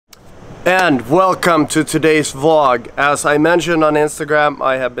And welcome to today's vlog. As I mentioned on Instagram,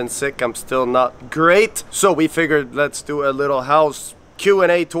 I have been sick. I'm still not great. So we figured let's do a little house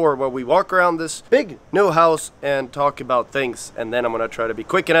Q&A tour where we walk around this big new house and talk about things. And then I'm gonna try to be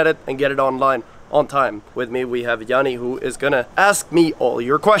quick at it and get it online on time. With me we have Yanni, who is gonna ask me all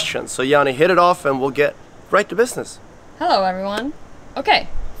your questions. So Yanni, hit it off and we'll get right to business. Hello everyone. Okay,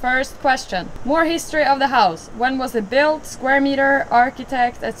 first question. More history of the house. When was it built, square meter,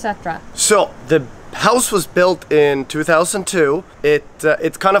 architect, etc.? So the house was built in 2002.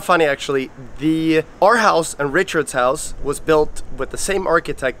 It's kind of funny actually. Our house and Richard's house was built with the same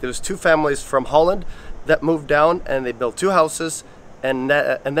architect. There was two families from Holland that moved down and they built two houses and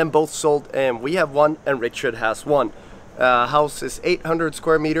then both sold, and we have one and Richard has one. House is 800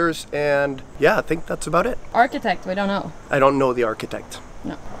 square meters, and yeah, I think that's about it. Architect, we don't know. I don't know the architect.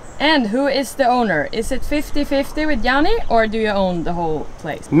 No. And who is the owner? Is it 50-50 with Yanni, or do you own the whole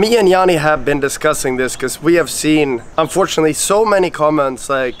place? Me and Yanni have been discussing this because we have seen, unfortunately, so many comments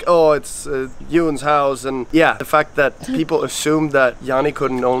like, oh, it's Ewan's house, and yeah, the fact that people assume that Yanni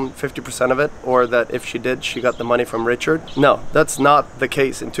couldn't own 50% of it, or that if she did, she got the money from Richard. No, that's not the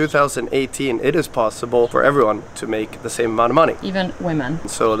case. In 2018, it is possible for everyone to make the same amount of money. Even women.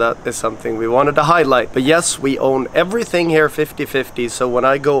 So that is something we wanted to highlight. But yes, we own everything here 50-50, so when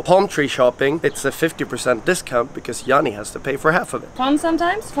I go palm tree shopping, it's a 50% discount because Yanni has to pay for half of it. Fun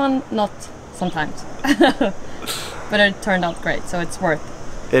sometimes, fun not sometimes. But it turned out great, so it's worth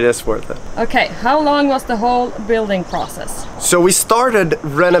it. It is worth it. Okay, how long was the whole building process? So we started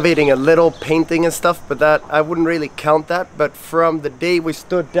renovating a little, painting and stuff, but that I wouldn't really count that. But from the day we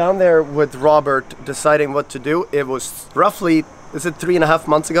stood down there with Robert deciding what to do, it was roughly, is it 3.5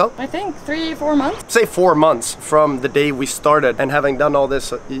 months ago? I think 3-4 months. Say 4 months from the day we started, and having done all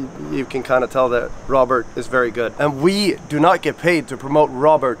this, you can kind of tell that Robert is very good. And we do not get paid to promote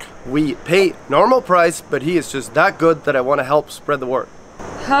Robert. We pay normal price, but he is just that good that I want to help spread the word.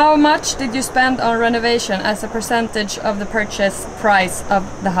 How much did you spend on renovation as a percentage of the purchase price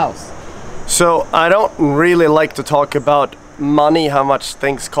of the house? So I don't really like to talk about money, how much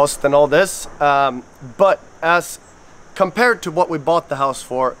things cost and all this, but as compared to what we bought the house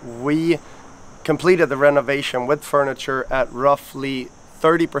for, we completed the renovation with furniture at roughly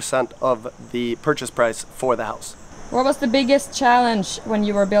 30% of the purchase price for the house. What was the biggest challenge when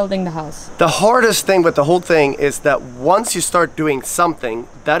you were building the house? The hardest thing with the whole thing is that once you start doing something,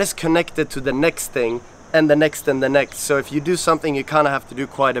 that is connected to the next thing and the next and the next. So if you do something, you kind of have to do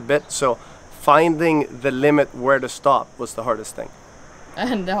quite a bit. So finding the limit where to stop was the hardest thing.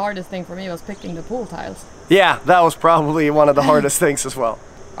 And the hardest thing for me was picking the pool tiles. Yeah, that was probably one of the hardest things as well.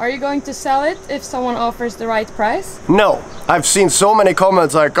 Are you going to sell it if someone offers the right price? No. I've seen so many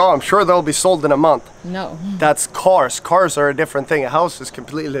comments like, oh, I'm sure they'll be sold in a month. No. That's cars. Cars are a different thing. A house is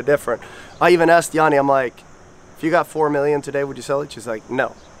completely different. I even asked Yanni, I'm like, if you got 4 million today, would you sell it? She's like,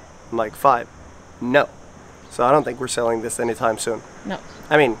 no. I'm like, 5. No. So I don't think we're selling this anytime soon. No.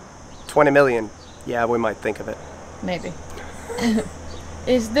 I mean, 20 million. Yeah, we might think of it. Maybe.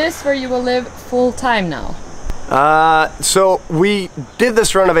 Is this where you will live full time now? So we did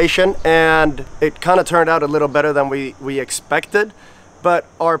this renovation and it kind of turned out a little better than we expected, but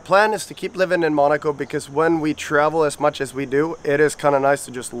our plan is to keep living in Monaco because when we travel as much as we do, it is kind of nice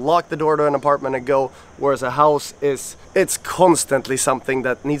to just lock the door to an apartment and go, whereas a house it's constantly something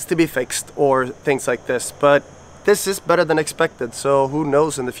that needs to be fixed or things like this. But this is better than expected, so who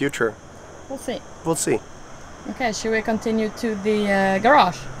knows in the future? We'll see. We'll see. Okay, should we continue to the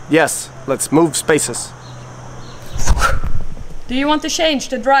garage? Yes, let's move spaces. Do you want to change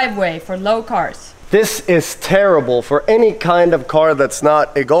the driveway for low cars? This is terrible for any kind of car that's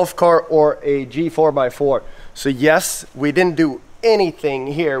not a golf car or a G4x4. So yes, we didn't do anything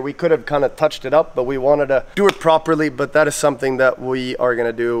here. We could have kind of touched it up, but we wanted to do it properly. But that is something that we are going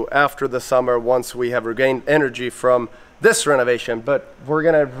to do after the summer once we have regained energy from this renovation. But we're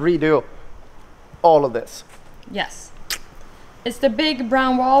going to redo all of this. Yes. Is the big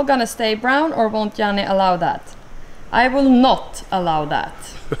brown wall gonna stay brown, or won't Yanni allow that? I will not allow that.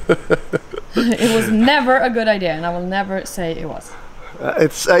 It was never a good idea, and I will never say it was.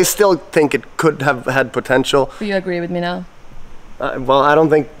 I still think it could have had potential. Do you agree with me now? Well, I don't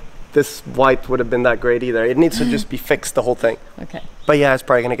think this white would have been that great either. It needs to just be fixed, the whole thing. Okay. But yeah, it's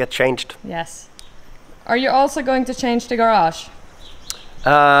probably gonna get changed. Yes. Are you also going to change the garage?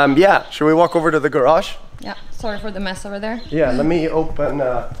 Yeah, should we walk over to the garage? Yeah, sorry for the mess over there. Yeah, let me open,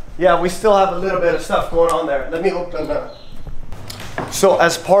 yeah, we still have a little bit of stuff going on there. Let me open, so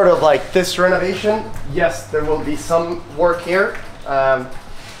as part of like this renovation, yes, there will be some work here.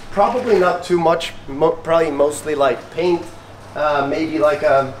 Probably not too much, probably mostly like paint, maybe like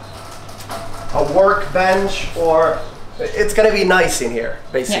a a workbench, or it's gonna be nice in here,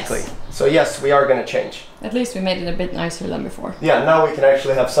 basically. Yes. So yes, we are gonna change. At least we made it a bit nicer than before. Yeah, now we can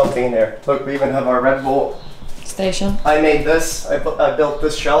actually have something in there. Look, we even have our Red Bull station. I made this. I built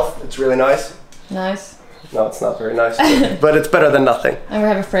this shelf. It's really nice. Nice. No, it's not very nice, but it's better than nothing. And we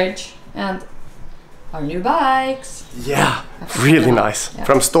have a fridge and our new bikes. Yeah, really nice. Yeah.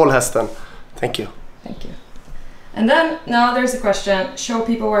 From Stålhästen. Thank you. Thank you. And then, now there's a question. Show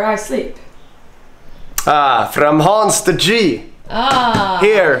people where I sleep. Ah, from Hans the G. Ah.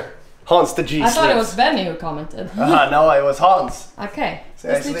 Here, Hans the G I thought it sleeps. was Benny who commented. No, it was Hans. Okay.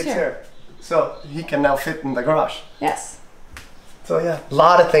 So he sleeps here. So he can now fit in the garage. Yes. So yeah, a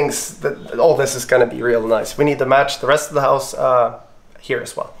lot of things. All this is gonna be real nice. We need to match the rest of the house here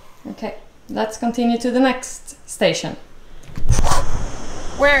as well. Okay, let's continue to the next station.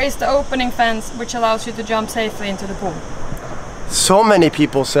 Where is the opening fence which allows you to jump safely into the pool? So many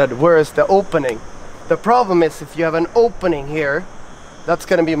people said, where is the opening? The problem is if you have an opening here, that's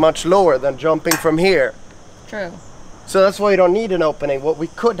gonna be much lower than jumping from here. True. So that's why you don't need an opening. What we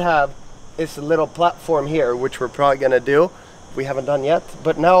could have is a little platform here, which we're probably gonna do. We haven't done yet,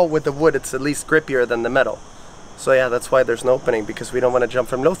 but now with the wood, it's at least grippier than the metal. So yeah, that's why there's no opening, because we don't want to jump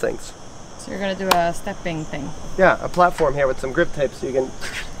from low things. So you're gonna do a stepping thing? Yeah, a platform here with some grip tape so you can...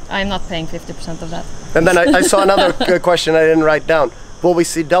 I'm not paying 50% of that. And then I saw another question I didn't write down. Will we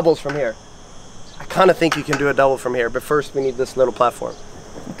see doubles from here? I kind of think you can do a double from here, but first we need this little platform.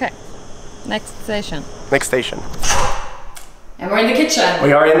 Okay, next station. Next station. And we're in the kitchen.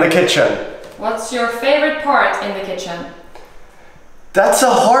 We are in the kitchen. What's your favorite part in the kitchen? That's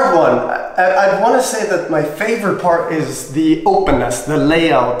a hard one. I'd want to say that my favorite part is the openness, the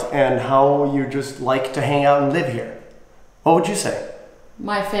layout, and how you just like to hang out and live here. What would you say?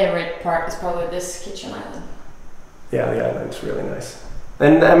 My favorite part is probably this kitchen island. Yeah, the island's really nice.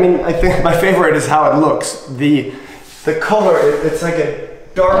 And I mean, I think my favorite is how it looks. The color, it's like a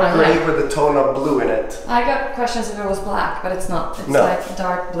dark gray with a tone of blue in it. I got questions if it was black, but it's not. It's like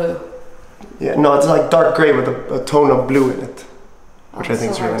dark blue. Yeah, no, it's like dark gray with a tone of blue in it. Which I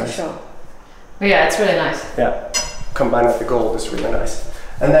think is really nice. But yeah, it's really nice. Yeah, combined with the gold is really nice.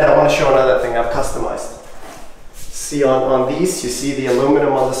 And then I want to show another thing I've customized. See on these, you see the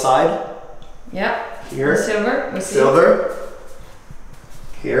aluminum on the side? Yeah. Here. The silver. We see silver.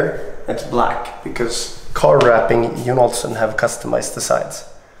 Here, it's black because car wrapping Jonolsson have customized the sides.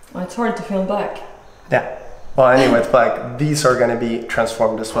 Well, it's hard to film black. Yeah. Well, anyway, it's black. These are going to be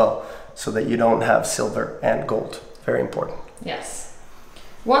transformed as well, so that you don't have silver and gold. Very important. Yes.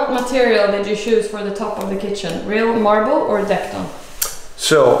 What material did you choose for the top of the kitchen? Real marble or Decton?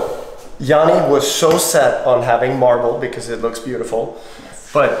 So, Yanni was so set on having marble because it looks beautiful,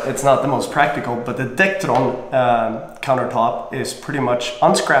 yes. But it's not the most practical. But the Decton countertop is pretty much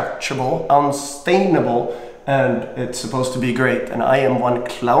unscratchable, unstainable, and it's supposed to be great. And I am one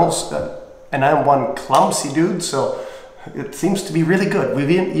clumsy dude, so it seems to be really good. We've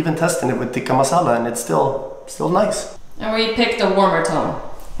even tested it with tikka masala, and it's still nice. And we picked a warmer tone.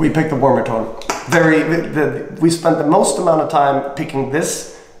 We picked the warmer tone. We spent the most amount of time picking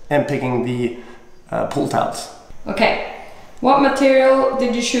this and picking the pool towels. Okay. What material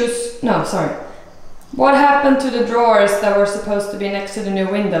did you choose? No, sorry. What happened to the drawers that were supposed to be next to the new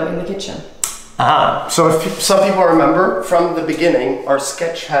window in the kitchen? So if some people remember from the beginning, our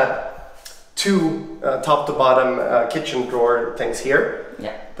sketch had two top to bottom kitchen drawer things here.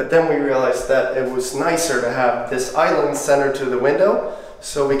 Yeah. But then we realized that it was nicer to have this island center to the window.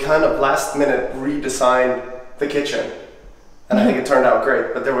 So we kind of last minute redesigned the kitchen. And I think it turned out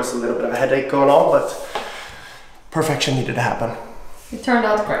great, but there was a little bit of a headache going on, but perfection needed to happen. It turned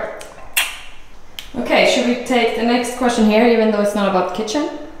out great. Okay, should we take the next question here, even though it's not about kitchen?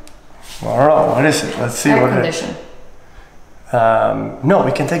 All right, what is it? Let's see what it is. No,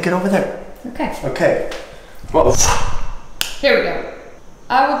 we can take it over there. Okay. Okay. Well, here we go.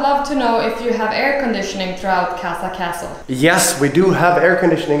 I would love to know if you have air conditioning throughout Casa Castle. Yes, we do have air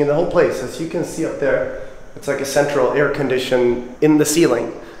conditioning in the whole place. As you can see up there, it's like a central air condition in the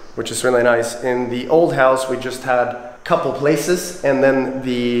ceiling, which is really nice. In the old house, we just had a couple places, and then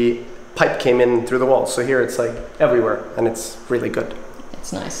the pipe came in through the wall. So here it's like everywhere, and it's really good.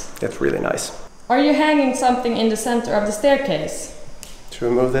 It's nice. It's really nice. Are you hanging something in the center of the staircase? Should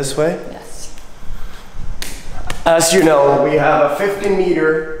we move this way? Yes. As you know, we have a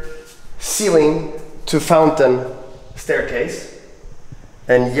 50-meter ceiling to fountain staircase.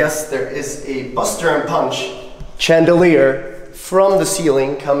 And yes, there is a Buster and Punch chandelier from the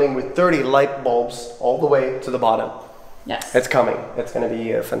ceiling coming with 30 light bulbs all the way to the bottom. Yes. It's coming. It's going to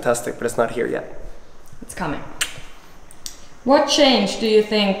be fantastic, but it's not here yet. It's coming. What change do you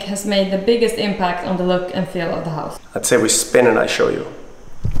think has made the biggest impact on the look and feel of the house? I'd say we spin and I show you.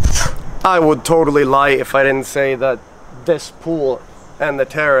 I would totally lie if I didn't say that this pool and the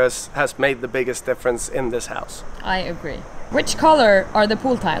terrace has made the biggest difference in this house. I agree. Which color are the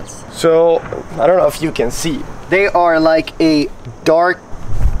pool tiles? So, I don't know if you can see. They are like a dark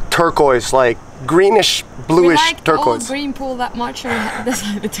turquoise, like greenish, bluish we liked turquoise. The old green pool that much, and we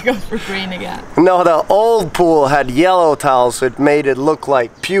decided to go for green again. No, the old pool had yellow tiles, so it made it look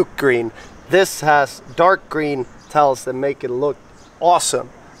like puke green. This has dark green tiles that make it look awesome.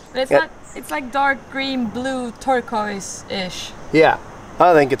 But it's not. It's like dark green, blue, turquoise-ish. Yeah,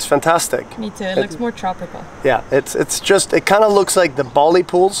 I think it's fantastic. Me too. It looks more tropical. Yeah, it's just, it kind of looks like the Bali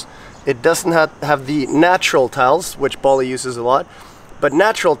pools. It doesn't have the natural tiles, which Bali uses a lot. But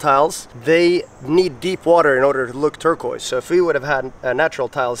natural tiles, they need deep water in order to look turquoise. So if we would have had natural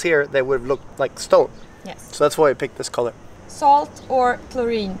tiles here, they would have looked like stone. Yes. So that's why I picked this color. Salt or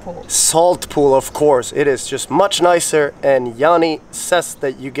chlorine pool? Salt pool, of course. It is just much nicer, and Yanni says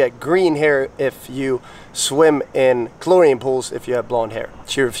that you get green hair if you swim in chlorine pools if you have blonde hair.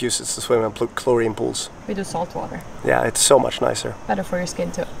 She refuses to swim in chlorine pools. We do salt water. Yeah, it's so much nicer. Better for your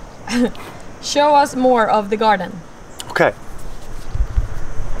skin too. Show us more of the garden. Okay.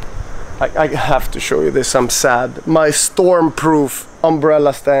 I have to show you this, I'm sad. My storm-proof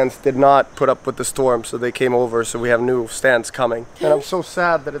umbrella stands did not put up with the storm, so they came over, so we have new stands coming. And I'm so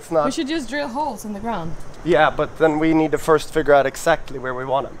sad that it's not... We should just drill holes in the ground. Yeah, but then we need to first figure out exactly where we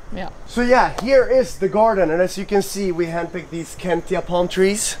want them. Yeah. So yeah, here is the garden, and as you can see, we handpicked these Kentia palm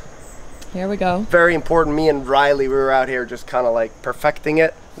trees. Here we go. Very important. Me and Riley, we were out here just kind of like perfecting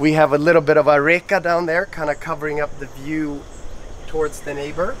it. We have a little bit of Ortega down there, kind of covering up the view towards the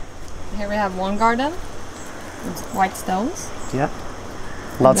neighbor. Here we have one garden with white stones. Yeah.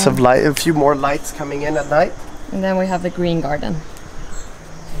 Lots of light, a few more lights coming in at night. And then we have the green garden.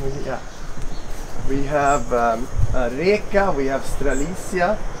 Yeah. We have Ortega, we have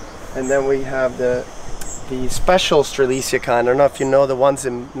Strelitzia, and then we have the special Strelitzia kind. I don't know if you know the ones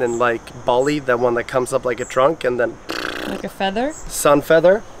in like Bali, the one that comes up like a trunk and then like a feather. Sun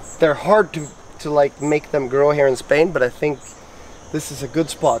feather. They're hard to like make them grow here in Spain, but I think this is a good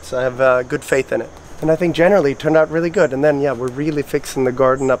spot, so I have good faith in it. And I think generally it turned out really good. And then yeah, we're really fixing the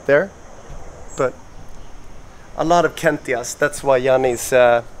garden up there. But a lot of Kentias, that's why Yanni's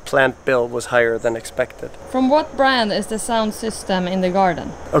plant bill was higher than expected. From what brand is the sound system in the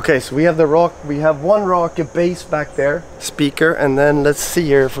garden? Okay, so we have the rock, we have one rocket bass back there, speaker, and then let's see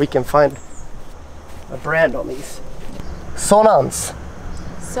here if we can find a brand on these. Sonans.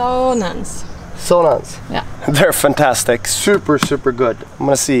 Sonans. Yeah. They're fantastic. Super, super good. I'm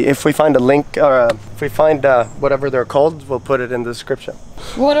gonna see if we find a link or if we find whatever they're called, we'll put it in the description.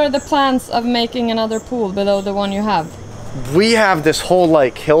 What are the plans of making another pool below the one you have? We have this whole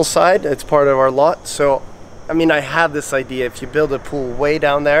like hillside. It's part of our lot. So, I mean, I had this idea. If you build a pool way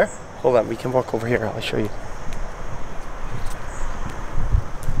down there, hold on, we can walk over here. I'll show you.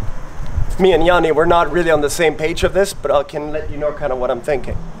 Me and Yanni, we're not really on the same page of this, but I can let you know kind of what I'm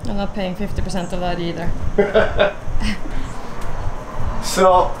thinking. I'm not paying 50% of that either.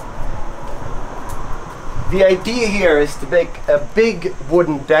 So, the idea here is to make a big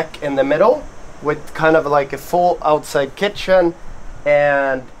wooden deck in the middle with kind of like a full outside kitchen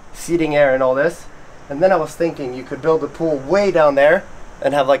and seating area and all this. And then I was thinking you could build a pool way down there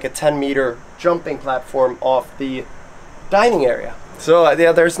and have like a 10-meter jumping platform off the dining area. So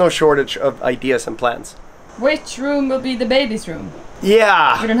yeah, there's no shortage of ideas and plans. Which room will be the baby's room?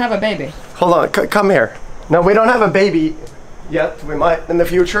 Yeah. We don't have a baby. Hold on, come here. No, we don't have a baby yet. We might in the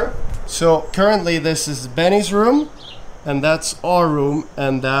future. So currently this is Benny's room, and that's our room,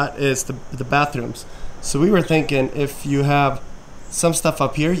 and that is the bathrooms. So we were thinking if you have some stuff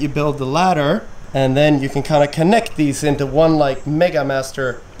up here, you build the ladder, and then you can kind of connect these into one like mega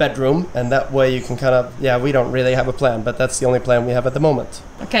master bedroom, and that way you can kind of, yeah, we don't really have a plan, but that's the only plan we have at the moment.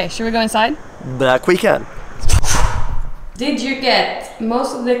 Okay, should we go inside? Back we can. Did you get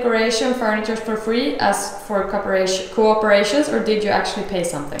most of the decoration furniture for free as for cooperations, or did you actually pay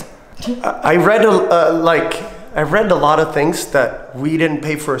something? I read I read a lot of things that we didn't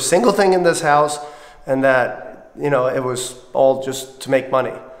pay for a single thing in this house, and that, you know, it was all just to make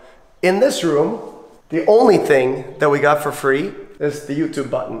money. In this room, the only thing that we got for free is the YouTube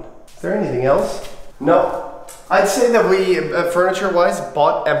button. Is there anything else? No. I'd say that we, furniture-wise,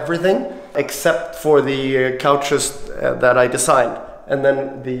 bought everything except for the couches that I designed, and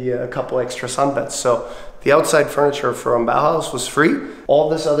then the couple extra sunbeds. So the outside furniture from Bauhaus was free. All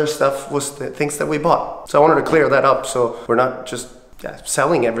this other stuff was the things that we bought. So I wanted to clear that up so we're not just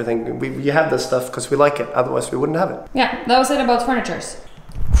selling everything. We have this stuff because we like it, otherwise we wouldn't have it. Yeah, that was it about furnitures.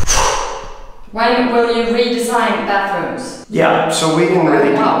 When will you redesign bathrooms? Yeah, so we didn't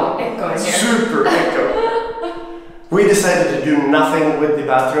really wow, echo in here. Super echo. We decided to do nothing with the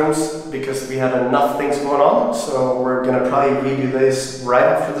bathrooms because we had enough things going on. So we're gonna probably redo this right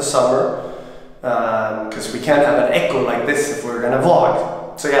after the summer because we can't have an echo like this if we're gonna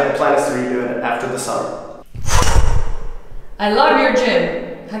vlog. So yeah, the plan is to redo it after the summer. I love your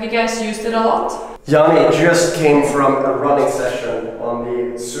gym. Have you guys used it a lot? Yanni just came from a running session on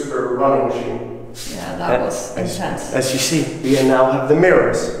the super running machine. Yeah, that was intense. As you see, we now have the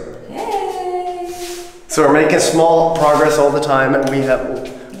mirrors. Yay! So we're making small progress all the time, and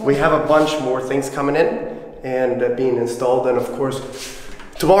we have a bunch more things coming in and being installed. And of course,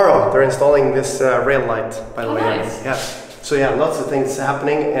 tomorrow they're installing this rail light. By the way, nice. Yeah. So yeah, lots of things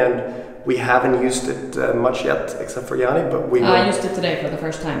happening, and we haven't used it much yet, except for Yanni, but we will. I used it today for the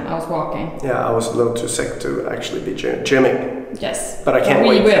first time. I was walking. Yeah, I was a little too sick to actually be gymming. Yes. But I can't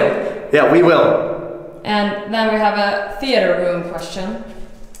wait. We will. Yeah, we will. And then we have a theater room question.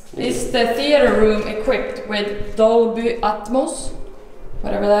 Is the theater room equipped with Dolby Atmos?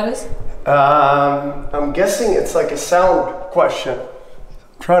 Whatever that is? I'm guessing it's like a sound question.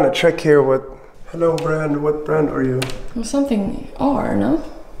 I'm trying to check here what... Hello brand, what brand are you? Well, something R, no?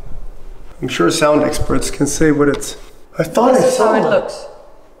 I'm sure sound experts can say what it's... I thought this I is saw how it it. looks.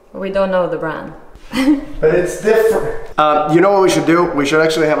 But we don't know the brand. But it's different. You know what we should do? We should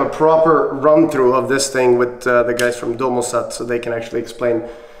actually have a proper run through of this thing with the guys from Domosat so they can actually explain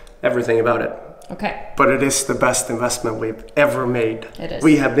everything about it. Okay. But it is the best investment we've ever made. It is.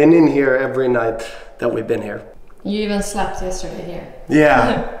 We have been in here every night that we've been here. You even slept yesterday here.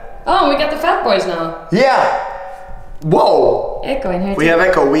 Yeah. Oh, we got the Fat Boys now. Yeah. Whoa. Echo in here We too. have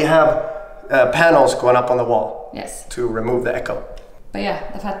echo. We have panels going up on the wall. Yes. To remove the echo. But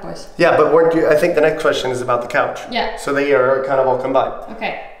yeah, the Fat Boys. Yeah, but weren't you? I think the next question is about the couch. Yeah. So they are kind of all combined.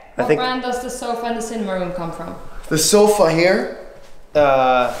 Okay. What brand does the sofa and the cinema room come from? The sofa here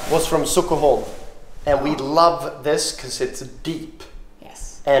was from Sukoholm, and we love this because it's deep.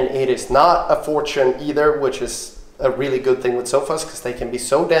 Yes. And it is not a fortune either, which is a really good thing with sofas because they can be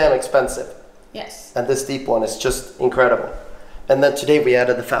so damn expensive. Yes. And this deep one is just incredible. And then today we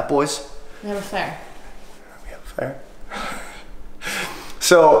added the Fat Boys. We have a fair. We have a fair.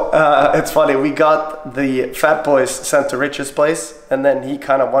 So it's funny, we got the Fat Boys sent to Richard's place, and then he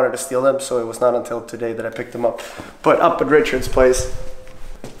kind of wanted to steal them, so it was not until today that I picked them up. But up at Richard's place,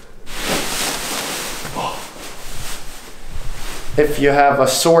 if you have a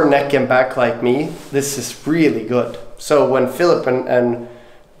sore neck and back like me, this is really good. So when Philip and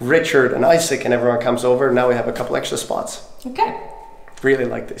Richard and Isaac and everyone comes over, now we have a couple extra spots. Okay. Really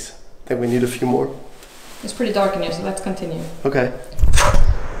like this. I think we need a few more. It's pretty dark in here, so let's continue. Okay.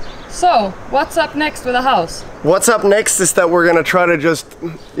 So, what's up next with the house? What's up next is that we're gonna try to just,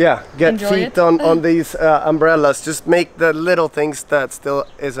 get Enjoy feet it. on these umbrellas. Just make the little things that still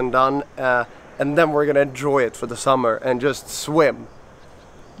isn't done, and then we're gonna enjoy it for the summer and just swim.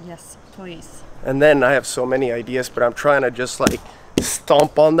 Yes, please. And then I have so many ideas, but I'm trying to just like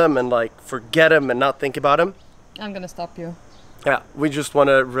stomp on them and like forget them and not think about them. I'm gonna stop you. Yeah, we just want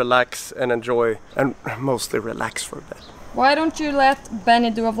to relax and enjoy, and mostly relax for a bit. Why don't you let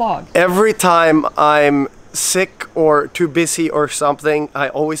Benny do a vlog? Every time I'm sick or too busy or something, I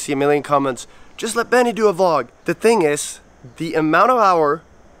always see a million comments, just let Benny do a vlog. The thing is, the amount of hour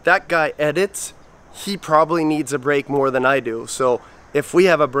that guy edits, he probably needs a break more than I do. So if we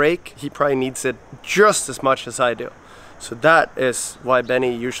have a break, he probably needs it just as much as I do. So that is why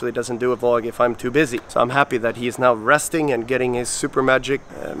Benny usually doesn't do a vlog if I'm too busy. So I'm happy that he is now resting and getting his super magic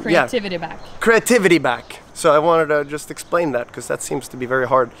Creativity back. Creativity back. So I wanted to just explain that because that seems to be very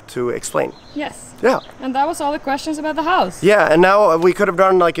hard to explain. Yes. Yeah. And that was all the questions about the house. Yeah, and now we could have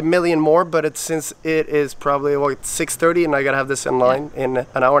done like a million more, but since it is probably 6:30 and I gotta have this in line in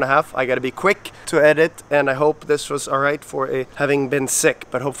an hour and a half, I gotta be quick to edit, and I hope this was alright for having been sick,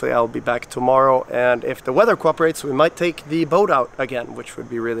 but hopefully I'll be back tomorrow, and if the weather cooperates, we might take the boat out again, which would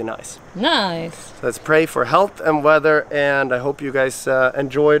be really nice. Nice. So let's pray for health and weather, and I hope you guys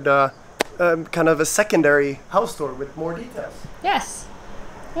enjoyed kind of a secondary house tour with more details. Yes.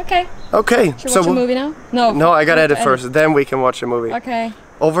 Okay. Okay. Should we watch a movie now? No, I gotta edit first, then we can watch a movie. Okay.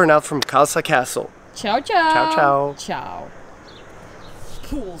 Over and out from Casa Castle. Ciao, ciao. Ciao, ciao. Ciao.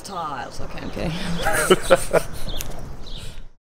 Pool tiles. Okay, I'm kidding.